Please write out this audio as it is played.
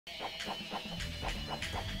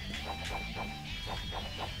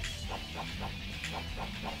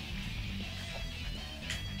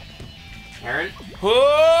Aaron? Whoa!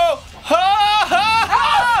 Ha! Ha!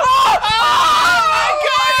 Ha! Oh my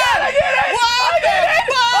God! I did it! What I did it!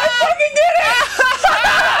 I fucking did it!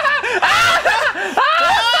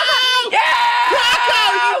 Yeah! Rocco,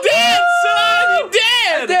 you did, son! You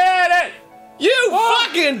did! I did it! You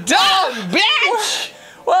fucking dog, bitch!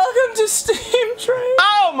 Welcome to Steam Train!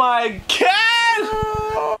 Oh my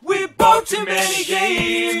God! We bought too many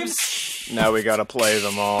games! Now we gotta play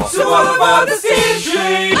them all. So what about the Steam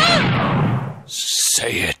Train?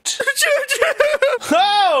 Say it.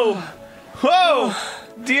 Oh! Whoa!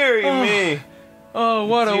 Dearie me. Oh,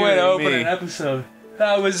 what a way to Dear open me. an episode.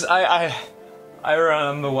 That was, I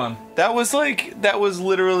ran the one. That was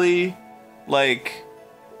literally, like,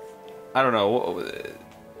 I don't know,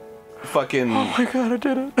 fucking... Oh my God, I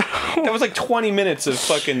did it. That was like 20 minutes of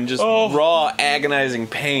fucking just raw, agonizing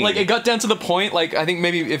pain. Like, it got down to the point, like, I think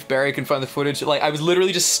maybe if Barry can find the footage, like, I was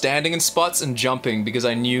literally just standing in spots and jumping because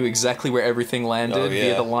I knew exactly where everything landed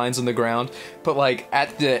via the lines on the ground. But, like,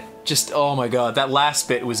 at the, just, oh my God, that last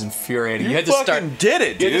bit was infuriating. You had to start... did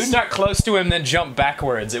it, dude. You had to start close to him, then jump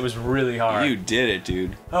backwards. It was really hard. You did it,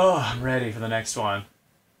 dude. Oh, I'm ready for the next one.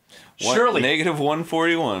 Surely. Negative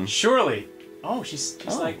 141. Surely. Oh, she's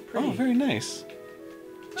like, pretty. Oh, very nice.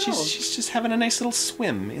 She's just having a nice little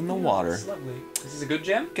swim in the water. That's lovely. This is a good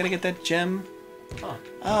gem? Gotta get that gem. Oh.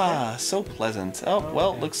 Ah, so pleasant. Oh,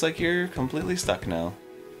 well, looks like you're completely stuck now.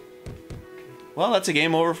 Well, that's a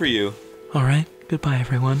game over for you. Alright, goodbye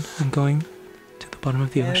everyone. I'm going to the bottom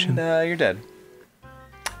of the ocean. And, you're dead.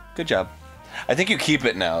 Good job. I think you keep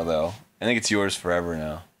it now, though. I think it's yours forever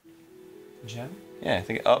now. Gem? Yeah, I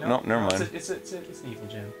think... Oh, no, never mind. It's an evil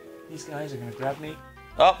gem. These guys are gonna grab me.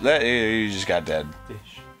 Oh, you just got dead.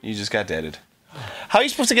 Fish. You just got deaded. How are you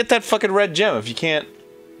supposed to get that fucking red gem if you can't...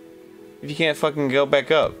 If you can't fucking go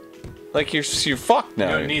back up? Like, you're fucked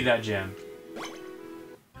now. You don't need that gem.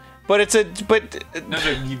 But it's a... But... No,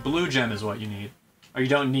 the blue gem is what you need. Or you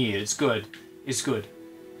don't need it. It's good. It's good.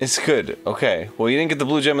 It's good. Okay. Well, you didn't get the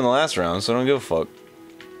blue gem in the last round, so I don't give a fuck.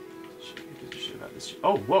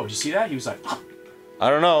 Oh, whoa, did you see that? He was like... I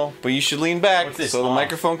don't know, but you should lean back so the Oh.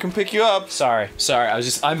 microphone can pick you up. Sorry.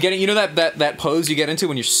 I'm getting, you know that pose you get into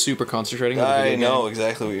when you're super concentrating on the video I know game?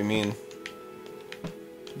 exactly what you mean.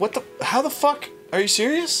 What the, how the fuck, are you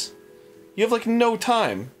serious? You have like no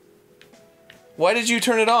time. Why did you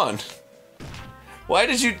turn it on? Why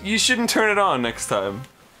did you shouldn't turn it on next time.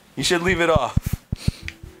 You should leave it off.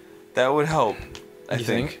 That would help, I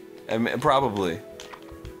think? I mean, probably.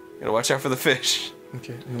 Gotta watch out for the fish.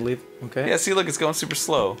 Okay, I'm gonna leave. Okay. Yeah, see, look, it's going super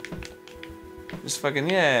slow. Just fucking,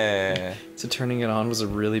 yeah. So turning it on was a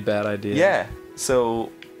really bad idea. Yeah, so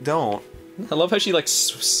don't. I love how she like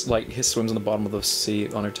swims on the bottom of the sea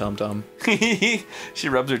on her tum tum. She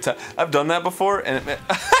rubs her tongue. I've done that before, and it.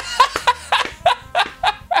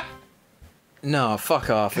 No, fuck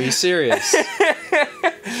off. Are you serious?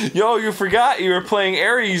 Yo, you forgot you were playing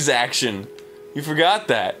Eryi's action. You forgot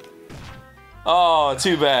that. Oh,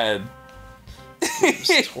 too bad.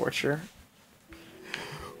 It's torture.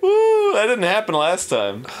 Woo, that didn't happen last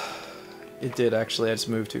time. It did actually. I just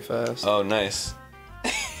moved too fast. Oh, nice.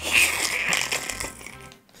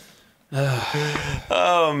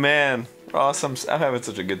 Oh man, awesome! I'm having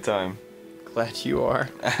such a good time. Glad you are.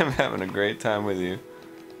 I'm having a great time with you.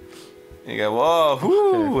 You go, whoa,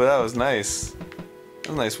 whoo, that was nice. That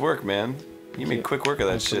was nice work, man. You made quick work of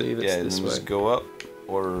that shit. Yeah, and then just go up,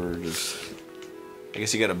 or just. I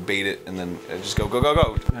guess you gotta bait it and then just go, go, go,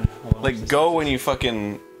 go. Like go when you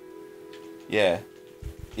fucking. Yeah.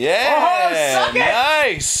 Yeah. Oh, suck it!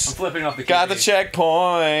 Nice. I'm flipping off the. Got the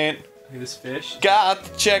checkpoint. Look at this fish. Got the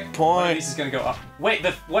One of checkpoint. these is gonna go up. Wait,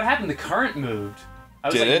 what happened? The current moved. I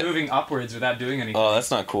was Did like it? moving upwards without doing anything. Oh,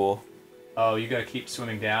 that's not cool. Oh, you gotta keep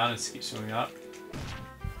swimming down and keep swimming up.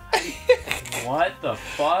 What the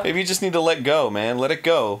fuck? Maybe you just need to let go, man. Let it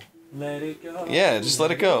go. Let it go. Yeah, just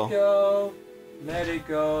let it go. Let it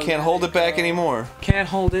go. Can't hold it back anymore. Can't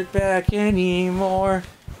hold it back anymore.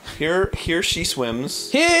 Here she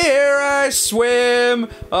swims. Here I swim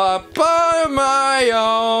up on my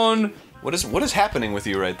own, What is happening with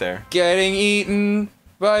you right there? getting eaten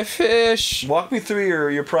by fish. Walk me through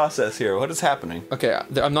your process here. What is happening? Okay,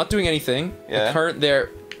 I'm not doing anything. Yeah.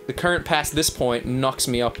 The current past this point knocks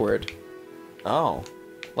me upward. Oh.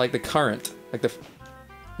 Like the current,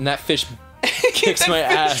 and that fish kicks my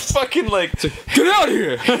ass. Fucking like Get out of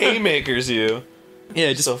here! haymakers you.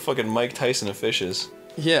 Yeah, Just so fucking Mike Tyson of fishes.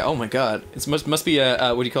 yeah. Oh my god, it must be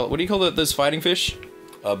a what do you call it? What do you call those fighting fish?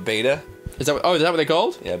 A beta? Is that what they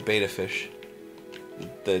called? Yeah, beta fish.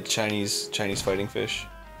 The Chinese fighting fish.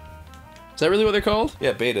 Is that really what they're called?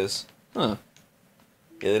 Yeah, betas. Huh.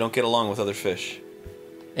 Yeah, they don't get along with other fish.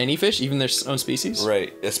 Any fish, even their own species?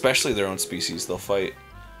 Right, especially their own species, they'll fight.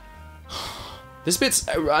 This bit's...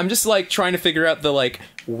 I'm just, like, trying to figure out the, like,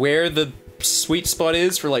 where the sweet spot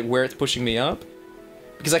is for, like, where it's pushing me up.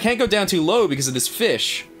 Because I can't go down too low because of this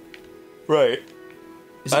fish. Right.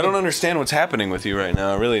 I don't understand what's happening with you right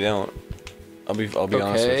now, I really don't. I'll be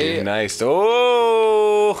honest with you. Nice.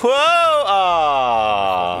 Oh! Whoa!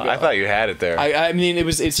 Aw! I thought you had it there. I mean,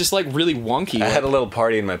 it's just, like, really wonky. I had a little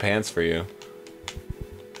party in my pants for you.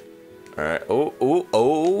 Alright.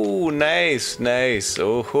 Oh, nice.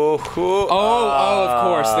 Oh, of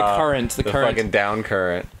course, the current. The fucking down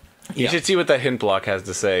current. You should see what that hint block has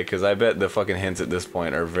to say, because I bet the fucking hints at this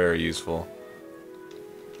point are very useful.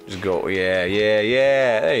 Just go, yeah,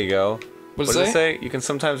 there you go. What does it say? You can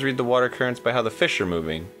sometimes read the water currents by how the fish are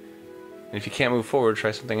moving. And if you can't move forward,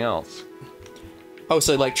 try something else. Oh,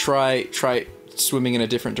 so, like, try swimming in a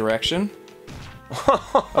different direction?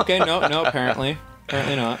 Okay, no, apparently.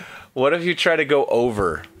 Apparently not. What if you try to go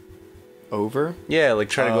over? Over? Yeah, like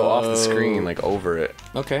try to go off the screen, like over it.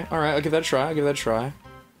 Okay, alright, I'll give that a try.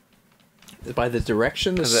 By the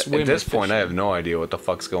direction the swim. At this point, I have no idea what the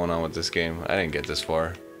fuck's going on with this game. I didn't get this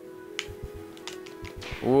far.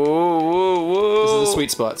 Whoa. This is the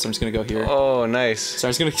sweet spot, so I'm just gonna go here. Oh, nice. So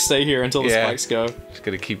I'm just gonna stay here until the spikes go. Just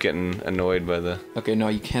gonna keep getting annoyed by the... Okay, no,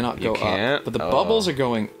 you cannot go up. But the bubbles are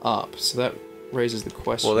going up, so that raises the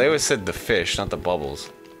question. Well, they always said the fish, not the bubbles.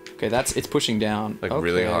 Okay, it's pushing down. Like,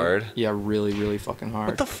 really hard? Yeah, really, really fucking hard.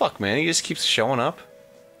 What the fuck, man? He just keeps showing up?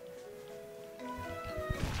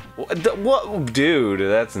 What? Dude,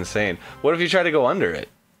 that's insane. What if you try to go under it?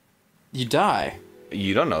 You die.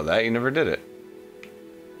 You don't know that. You never did it.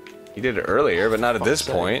 You did it earlier, but not at this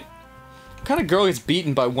point. What kind of girl gets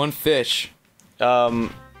beaten by one fish?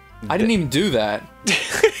 I didn't even do that.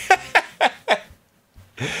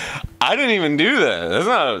 I didn't even do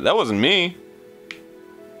that. That wasn't me.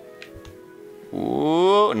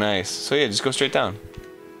 Whoa, nice. So yeah, just go straight down.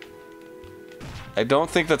 I don't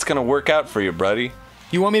think that's gonna work out for you, buddy.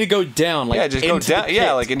 You want me to go down, like, just go down.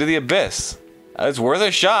 Yeah, like into the abyss. It's worth a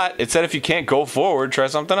shot. It said if you can't go forward, try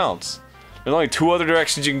something else. There's only two other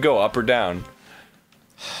directions you can go, up or down.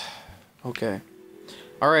 Okay.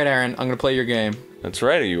 Alright, Aaron, I'm gonna play your game. That's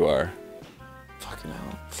right, you are.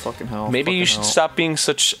 Fucking hell. Maybe you should stop being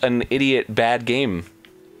such an idiot bad game.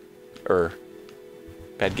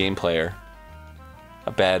 Bad game player.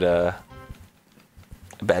 A bad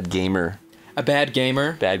gamer. A bad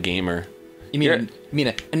gamer? Bad gamer. You mean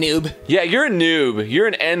a noob? Yeah, you're a noob. You're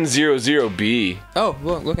an N00B. Oh,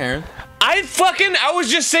 look, Aaron. I was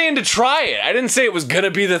just saying to try it. I didn't say it was gonna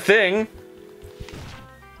be the thing.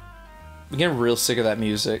 I'm getting real sick of that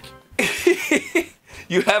music.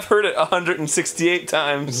 You have heard it 168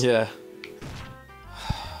 times. Yeah.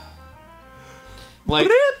 Like,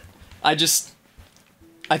 I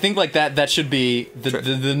think like that should be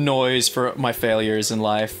the noise for my failures in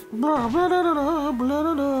life.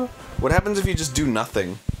 What happens if you just do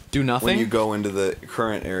nothing? Do nothing? When you go into the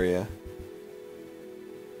current area.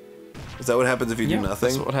 Is that what happens if you do nothing?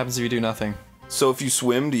 That's what happens if you do nothing. So if you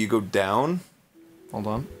swim, do you go down? Hold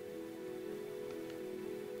on.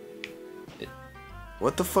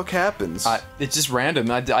 What the fuck happens? It's just random.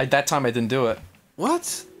 That time I didn't do it.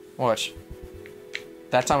 What? Watch.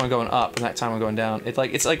 That time I'm going up, and that time I'm going down.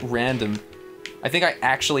 It's like random. I think I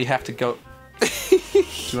actually have to go... Do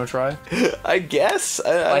you want to try? I guess.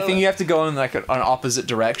 I think you have to go in like an opposite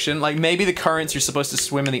direction. Like maybe the currents, you're supposed to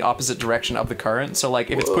swim in the opposite direction of the current. So like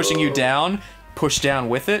if it's pushing you down, push down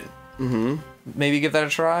with it. Mm-hmm. Maybe give that a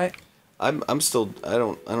try. I'm still. I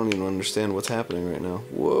don't even understand what's happening right now.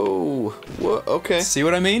 Whoa. Okay. See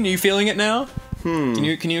what I mean? Are you feeling it now? Can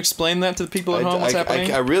you explain that to the people at home? What's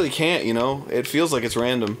happening? I really can't. You know, it feels like it's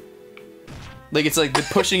random. Like it's like they're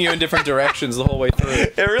pushing you in different directions the whole way through.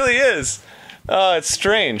 It really is. Oh, it's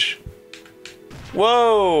strange.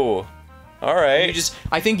 Whoa. All right.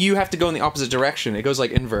 I think you have to go in the opposite direction. It goes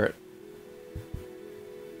like invert.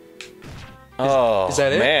 Is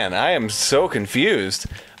that it? Man, I am so confused.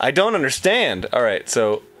 I don't understand. All right,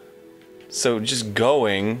 so just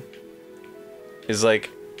going is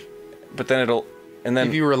like, but then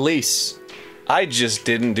if you release. I just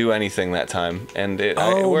didn't do anything that time, and it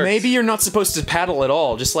Oh, worked. maybe you're not supposed to paddle at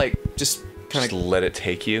all. Just kind of let it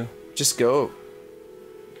take you. Just go.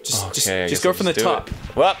 Just go from the top.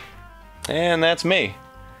 Well, and that's me.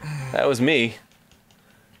 That was me.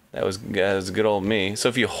 That was good old me. So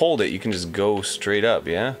if you hold it, you can just go straight up,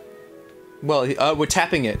 yeah? Well, we're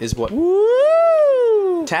tapping it is what...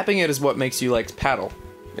 Woo! Tapping it is what makes you, like, paddle.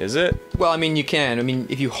 Is it? Well, I mean, you can. I mean,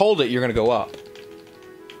 if you hold it, you're gonna go up.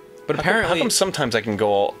 But apparently... How come sometimes I can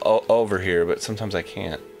go over here, but sometimes I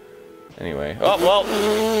can't? Anyway. Oh,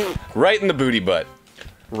 well. Right in the booty butt.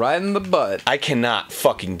 Right in the butt. I cannot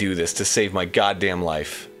fucking do this to save my goddamn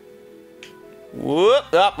life. Whoop.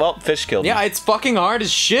 Oh, well, fish killed me. Yeah, it's fucking hard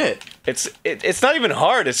as shit. It's not even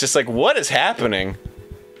hard. It's just like, what is happening?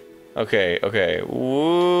 Okay, okay. Whoa,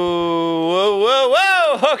 whoa, whoa,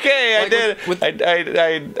 whoa! Okay, like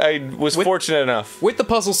I was fortunate enough. With the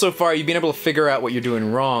puzzle so far, you've been able to figure out what you're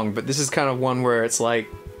doing wrong, but this is kind of one where it's like,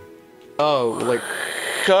 oh, like...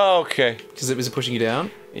 Okay. Because it was pushing you down?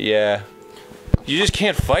 Yeah. You just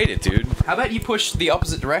can't fight it, dude. How about you push the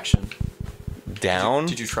opposite direction? Down?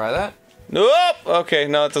 Did you try that? Nope! Okay,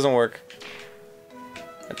 no, it doesn't work.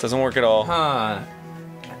 It doesn't work at all. Huh.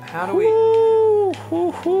 How do we...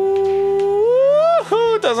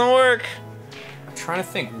 It doesn't work. I'm trying to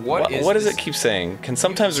think, what does it keep saying? Can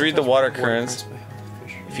sometimes read the water currents.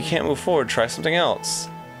 If you can't move forward, try something else.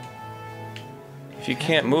 If you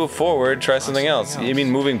can't move forward, try something else. You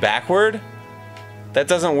mean moving backward? That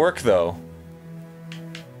doesn't work, though.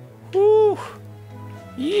 Woo!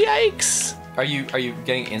 Yikes! Are you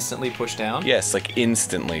getting instantly pushed down? Yes, like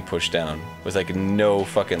instantly pushed down. With like no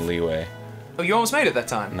fucking leeway. Oh, you almost made it that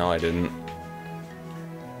time. No, I didn't.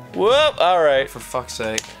 Whoop! Alright. For fuck's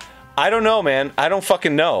sake. I don't know, man. I don't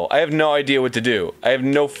fucking know. I have no idea what to do. I have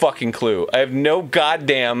no fucking clue. I have no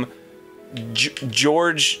goddamn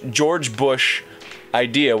George Bush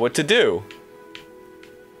idea what to do.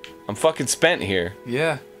 I'm fucking spent here.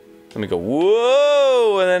 Yeah. Let me go,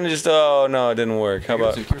 whoa, and then just, oh no, it didn't work. How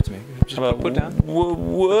about, give it to me. Just put down.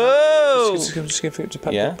 Whoa! Just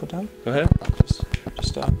yeah? put down. Go ahead.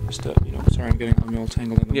 Just, you know, sorry, I'm all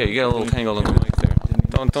tangled in. Yeah, you got a little tangled in the mic there.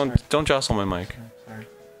 Don't jostle my mic. Sorry.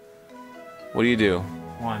 What do you do?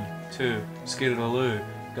 1, 2, skidaloo.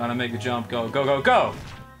 Gonna make the jump, go, go, go, go!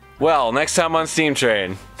 Well, next time on Steam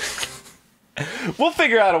Train, we'll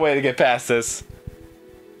figure out a way to get past this.